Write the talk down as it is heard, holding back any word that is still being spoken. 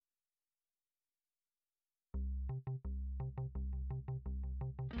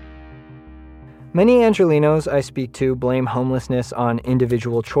Many Angelenos I speak to blame homelessness on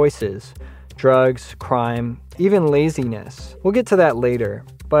individual choices, drugs, crime, even laziness. We'll get to that later.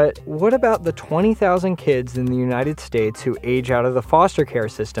 But what about the 20,000 kids in the United States who age out of the foster care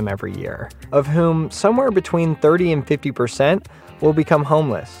system every year, of whom somewhere between 30 and 50% will become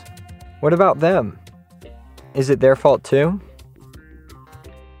homeless? What about them? Is it their fault too?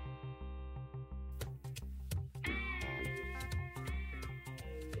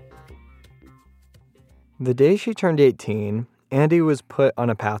 The day she turned 18, Andy was put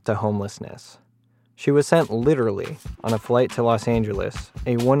on a path to homelessness. She was sent literally on a flight to Los Angeles,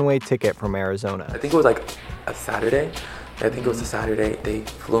 a one-way ticket from Arizona. I think it was like a Saturday. I think it was a Saturday. They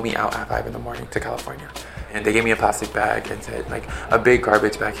flew me out at 5 in the morning to California. And they gave me a plastic bag and said, like, a big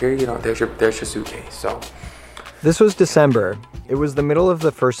garbage bag. Here, there's your suitcase. So this was December. It was the middle of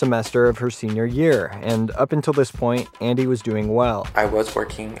the first semester of her senior year. And up until this point, Andy was doing well. I was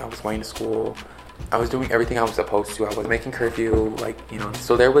working. I was going to school. I was doing everything I was supposed to. I was making curfew,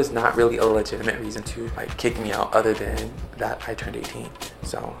 so there was not really a legitimate reason to, kick me out other than that I turned 18,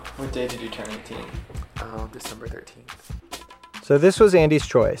 so. What day did you turn 18? December 13th. So this was Andy's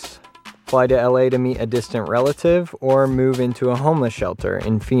choice. Fly to LA to meet a distant relative or move into a homeless shelter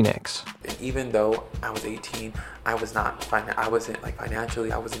in Phoenix. And even though I was 18, I wasn't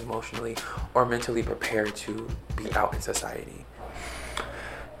financially, I wasn't emotionally or mentally prepared to be out in society.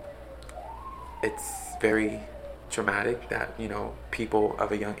 It's very traumatic that, people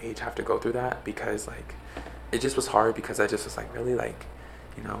of a young age have to go through that because, it just was hard because I just was really,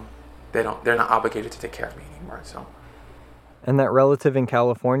 they're not obligated to take care of me anymore, so. And that relative in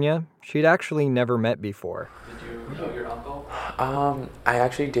California, she'd actually never met before. Did you know your uncle? I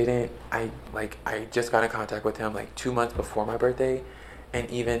actually didn't. I just got in contact with him 2 months before my birthday. And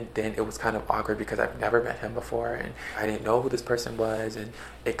even then, it was kind of awkward because I've never met him before, and I didn't know who this person was, and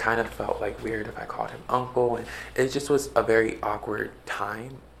it kind of felt weird if I called him uncle, and it just was a very awkward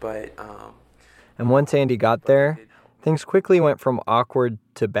time. But and once Andy got there, things quickly went from awkward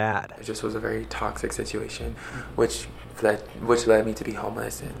to bad. It just was a very toxic situation, which led me to be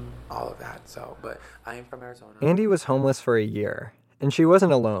homeless and all of that. So, but I am from Arizona. Andy was homeless for a year, and she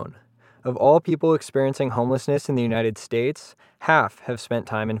wasn't alone. Of all people experiencing homelessness in the United States, half have spent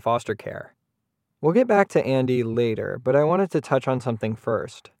time in foster care. We'll get back to Andy later, but I wanted to touch on something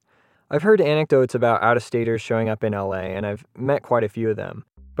first. I've heard anecdotes about out-of-staters showing up in LA, and I've met quite a few of them.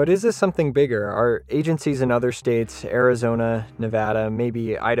 But is this something bigger? Are agencies in other states, Arizona, Nevada,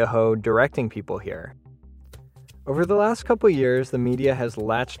 maybe Idaho, directing people here? Over the last couple years, the media has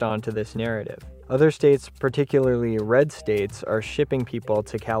latched onto this narrative. Other states, particularly red states, are shipping people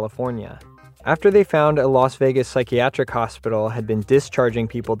to California. After they found a Las Vegas psychiatric hospital had been discharging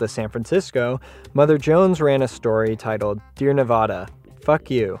people to San Francisco, Mother Jones ran a story titled, "Dear Nevada, fuck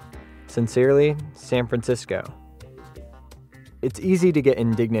you. Sincerely, San Francisco." It's easy to get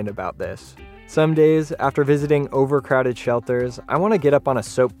indignant about this. Some days, after visiting overcrowded shelters, I want to get up on a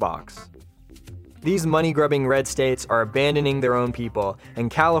soapbox. These money-grubbing red states are abandoning their own people, and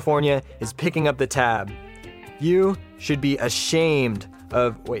California is picking up the tab. You should be ashamed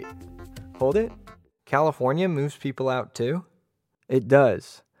of... Wait, hold it? California moves people out too? It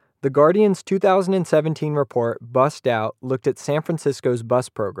does. The Guardian's 2017 report, Bust Out, looked at San Francisco's bus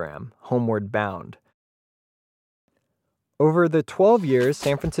program, Homeward Bound. Over the 12 years,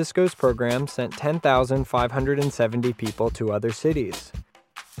 San Francisco's program sent 10,570 people to other cities.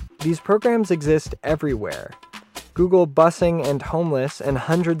 These programs exist everywhere. Google busing and homeless, and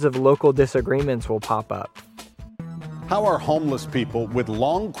hundreds of local disagreements will pop up. How are homeless people with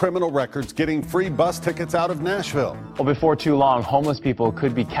long criminal records getting free bus tickets out of Nashville? Well, before too long, homeless people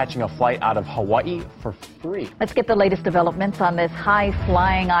could be catching a flight out of Hawaii for free. Let's get the latest developments on this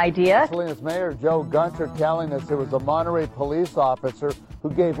high-flying idea. Salinas Mayor Joe Gunter telling us it was a Monterey police officer who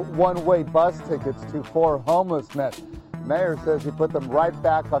gave one-way bus tickets to 4 homeless men. Mayor says he put them right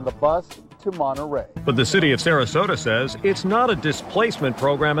back on the bus to Monterey. But the city of Sarasota says it's not a displacement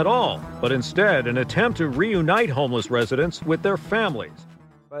program at all, but instead an attempt to reunite homeless residents with their families.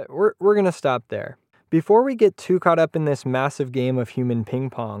 But we're going to stop there. Before we get too caught up in this massive game of human ping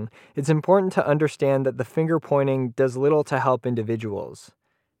pong, it's important to understand that the finger pointing does little to help individuals.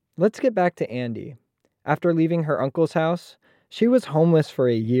 Let's get back to Andy. After leaving her uncle's house, she was homeless for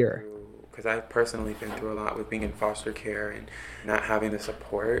a year. Because I've personally been through a lot with being in foster care and not having the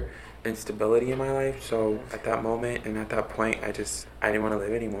support and stability in my life. So at that moment and at that point, I didn't want to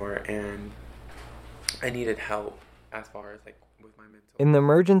live anymore, and I needed help as far as with my mental. In the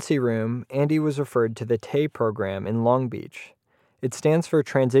emergency room, Andy was referred to the TAY program in Long Beach. It stands for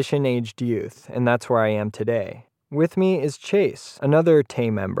Transition Aged Youth, and that's where I am today. With me is Chase, another TAY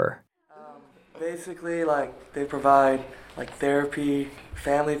member. Basically, like, they provide, like, therapy,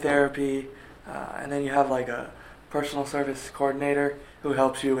 family therapy, and then you have, like, a personal service coordinator who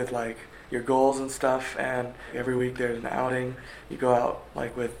helps you with, like, your goals and stuff, and every week there's an outing. You go out,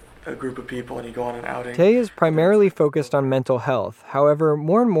 like, with a group of people and you go on an outing. Tay is primarily focused on mental health. However,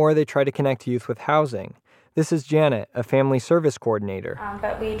 more and more they try to connect youth with housing. This is Janet, a family service coordinator.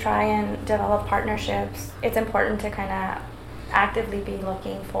 But we try and develop partnerships. It's important to kind of actively be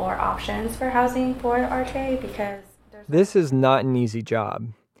looking for options for housing for RJ because this is not an easy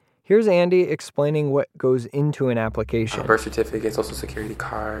job. Here's Andy explaining what goes into an application. Birth certificate, social security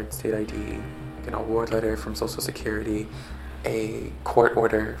card, state ID, an award letter from Social Security, a court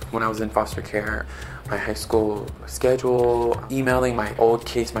order when I was in foster care, my high school schedule, emailing my old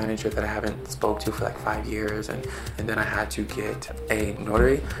case manager that I haven't spoke to for like 5 years, and then I had to get a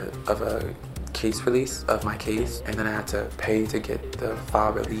notary of a case release of my case, and then I had to pay to get the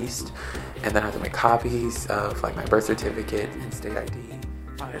file released, and then I had to make copies of like my birth certificate and state ID.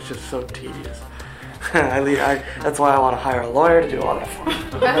 It's just so tedious. That's why I want to hire a lawyer to do all that for me.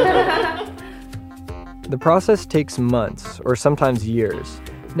 The process takes months or sometimes years.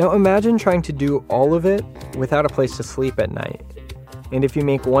 Now imagine trying to do all of it without a place to sleep at night. And if you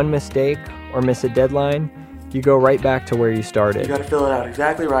make one mistake or miss a deadline, you go right back to where you started. You got to fill it out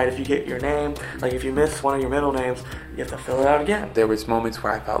exactly right. If you get your name, like if you miss one of your middle names, you have to fill it out again. There was moments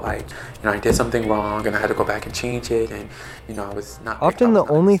where I felt like, I did something wrong and I had to go back and change it, and I was not. Often the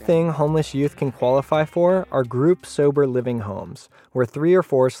only thing homeless youth can qualify for are group sober living homes, where 3 or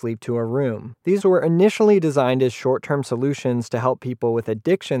 4 sleep to a room. These were initially designed as short-term solutions to help people with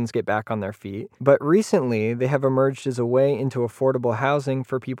addictions get back on their feet, but recently they have emerged as a way into affordable housing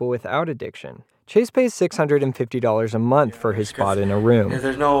for people without addiction. Chase pays $650 a month for his spot in a room.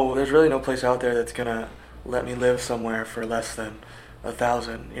 There's really no place out there that's gonna let me live somewhere for less than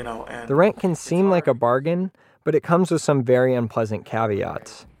 $1,000, And the rent can seem like a bargain, but it comes with some very unpleasant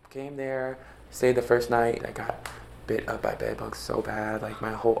caveats. Came there, stayed the first night. I got bit up by bed bugs so bad, like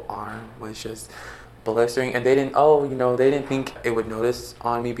my whole arm was just blistering, and they didn't think it would notice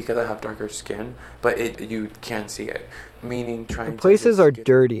on me because I have darker skin, but you can see it. Meaning the places are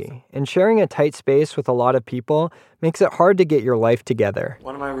dirty, and sharing a tight space with a lot of people makes it hard to get your life together.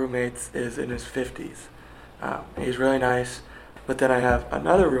 One of my roommates is in his 50s. He's really nice, but then I have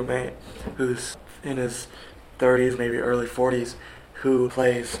another roommate who's in his 30s, maybe early 40s, who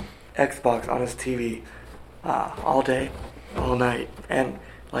plays Xbox on his TV all day, all night, and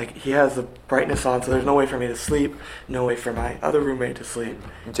he has the brightness on, so there's no way for me to sleep, no way for my other roommate to sleep.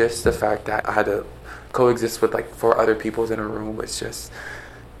 Just the fact that I had to coexist with 4 other people in a room was just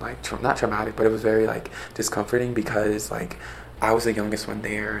not traumatic, but it was very discomforting because I was the youngest one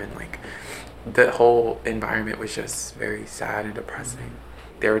there, and the whole environment was just very sad and depressing.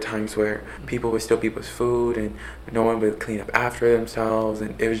 There were times where people would steal people's food and no one would clean up after themselves,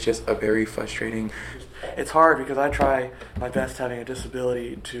 and it was just a very frustrating. It's hard because I try my best having a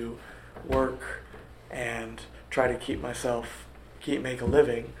disability to work and try to make a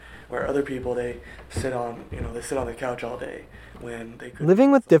living, where other people, they sit on the couch all day when they could.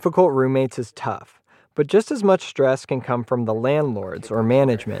 Living with difficult roommates is tough, but just as much stress can come from the landlords or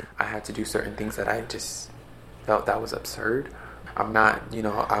management. I had to do certain things that I just felt that was absurd. I'm not,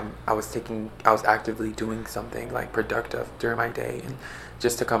 I was actively doing something productive during my day, and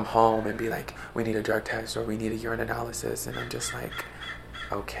just to come home and be we need a drug test or we need a urine analysis, and I'm just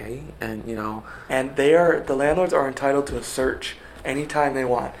okay, and And the landlords are entitled to a search anytime they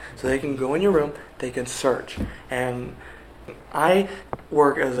want, so they can go in your room, they can search. And I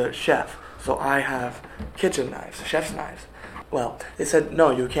work as a chef, so I have kitchen knives, chef's knives. Well, they said, no,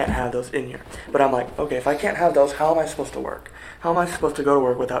 you can't have those in here. But I'm okay, if I can't have those, how am I supposed to work? How am I supposed to go to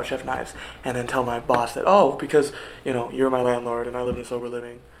work without chef knives and then tell my boss that, because, you're my landlord and I live in sober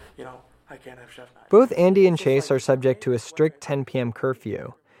living, I can't have chef knives. Both Andy and Chase are subject to a strict 10 p.m.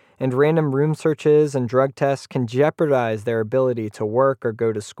 curfew, and random room searches and drug tests can jeopardize their ability to work or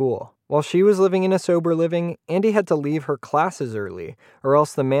go to school. While she was living in a sober living, Andy had to leave her classes early, or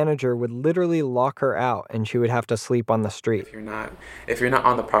else the manager would literally lock her out and she would have to sleep on the street. If you're not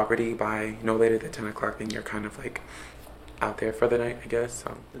on the property by no later than 10 o'clock, then you're kind of out there for the night, I guess.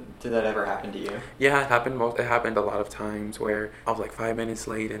 Did that ever happen to you? Yeah, it happened. It happened a lot of times where I was 5 minutes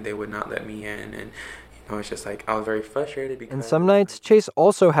late and they would not let me in, and it's just I was very frustrated because. And some nights, Chase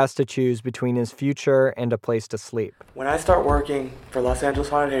also has to choose between his future and a place to sleep. When I start working for Los Angeles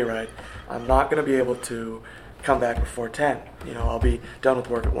Haunted Hayride, I'm not going to be able to come back before 10. I'll be done with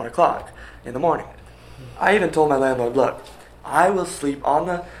work at 1 o'clock in the morning. I even told my landlord, look, I will sleep on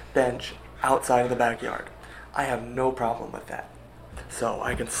the bench outside of the backyard. I have no problem with that. So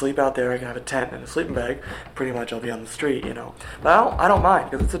I can sleep out there, I can have a tent and a sleeping bag. Pretty much I'll be on the street, you know. But I don't mind,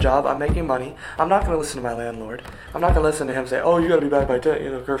 because it's a job, I'm making money. I'm not going to listen to my landlord. I'm not going to listen to him say, oh, you got to be back by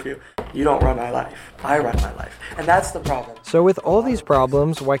 10, curfew. You don't run my life. I run my life. And that's the problem. So with all these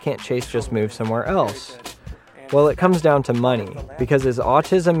problems, why can't Chase just move somewhere else? Well, it comes down to money. Because his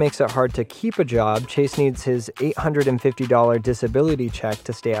autism makes it hard to keep a job, Chase needs his $850 disability check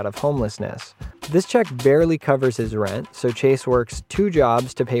to stay out of homelessness. This check barely covers his rent, so Chase works 2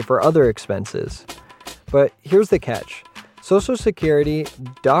 jobs to pay for other expenses. But here's the catch. Social Security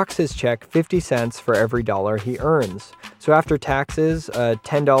docks his check 50 cents for every dollar he earns. So after taxes, a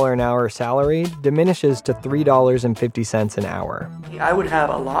 $10 an hour salary diminishes to $3.50 an hour. I would have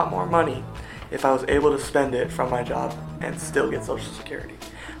a lot more money if I was able to spend it from my job and still get Social Security.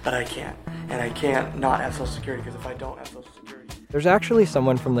 But I can't. And I can't not have Social Security, because if I don't have Social Security... There's actually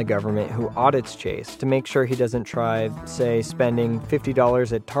someone from the government who audits Chase to make sure he doesn't try, say, spending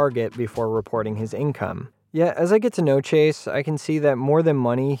 $50 at Target before reporting his income. Yet, as I get to know Chase, I can see that more than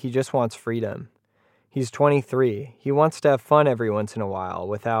money, he just wants freedom. He's 23. He wants to have fun every once in a while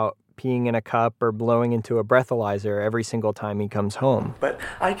without peeing in a cup or blowing into a breathalyzer every single time he comes home. But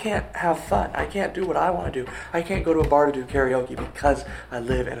I can't have fun. I can't do what I want to do. I can't go to a bar to do karaoke because I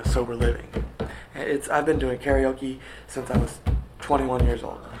live in a sober living. I've been doing karaoke since I was 21 years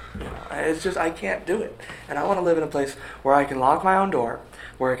old. It's just, I can't do it. And I want to live in a place where I can lock my own door,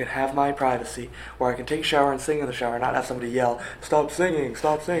 where I can have my privacy, where I can take a shower and sing in the shower, not have somebody yell, stop singing,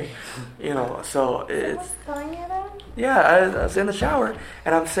 stop singing. So it's... Yeah, I was in the shower,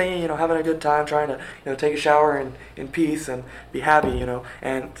 and I'm singing, having a good time, trying to, take a shower in peace and be happy,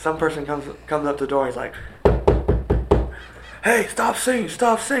 and some person comes up to the door, and he's like, hey, stop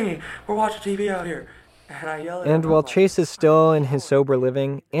singing, we're watching TV out here. And I yell at him. And while Chase is still in his sober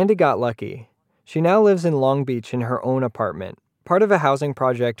living, Andy got lucky. She now lives in Long Beach in her own apartment, part of a housing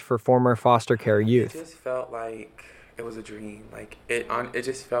project for former foster care youth. It just felt like it was a dream. It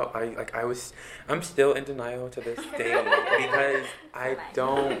just felt like I'm still in denial to this day because I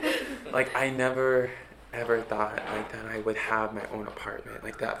never ever thought that I would have my own apartment.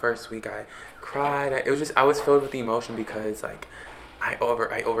 That first week I cried. I was filled with emotion because I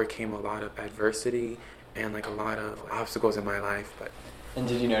overcame a lot of adversity and a lot of obstacles in my life. And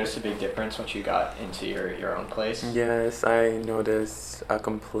did you notice a big difference once you got into your own place? Yes, I noticed a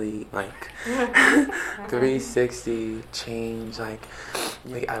complete 360 change.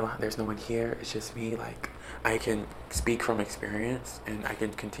 There's no one here. It's just me. I can speak from experience and I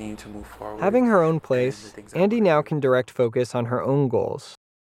can continue to move forward. Having her own place, Andy now can direct focus on her own goals.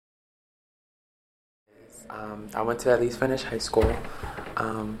 I want to at least finish high school.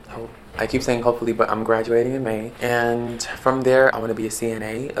 I keep saying hopefully, but I'm graduating in May. And from there, I want to be a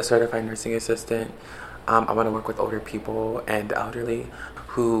CNA, a certified nursing assistant. I want to work with older people and elderly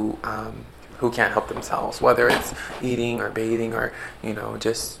who can't help themselves, whether it's eating or bathing or,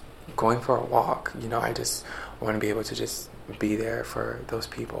 just going for a walk. I just want to be able to just be there for those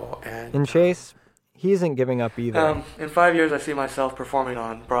people. And Chase, he isn't giving up either. In 5 years, I see myself performing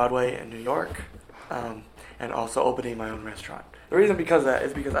on Broadway in New York. And also opening my own restaurant. The reason because of that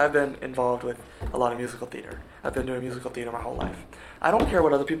is because I've been involved with a lot of musical theater. I've been doing musical theater my whole life. I don't care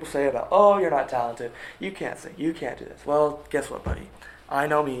what other people say about, oh, you're not talented, you can't sing, you can't do this. Well, guess what, buddy? I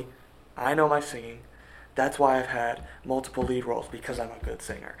know me, I know my singing. That's why I've had multiple lead roles, because I'm a good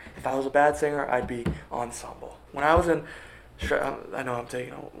singer. If I was a bad singer, I'd be ensemble. When I was in Shrek, I know I'm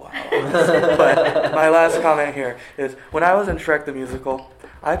taking a while on this, but my last comment here is, when I was in Shrek the Musical,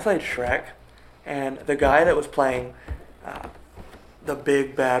 I played Shrek. And the guy that was playing the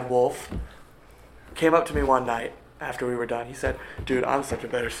big bad wolf came up to me one night after we were done. He said, dude, I'm such a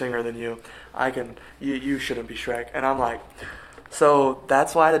better singer than you. You shouldn't be Shrek. And I'm like, so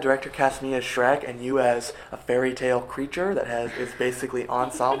that's why the director cast me as Shrek and you as a fairy tale creature that is basically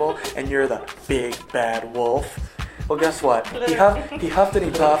ensemble, and you're the big bad wolf. Well, guess what? He huffed and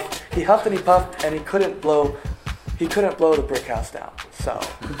he puffed, and he couldn't blow the brick house down. So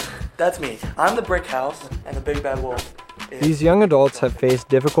that's me. I'm the brick house, and the big bad wolf is... These young adults have faced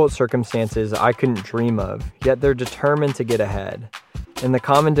difficult circumstances I couldn't dream of, yet they're determined to get ahead. And the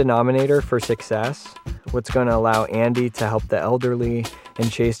common denominator for success, what's going to allow Andy to help the elderly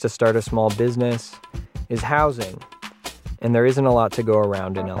and Chase to start a small business, is housing. And there isn't a lot to go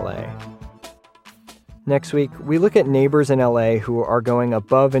around in LA. Next week, we look at neighbors in LA who are going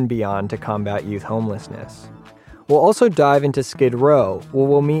above and beyond to combat youth homelessness. We'll also dive into Skid Row, where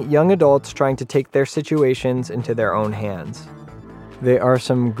we'll meet young adults trying to take their situations into their own hands. They are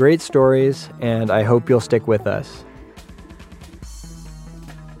some great stories, and I hope you'll stick with us.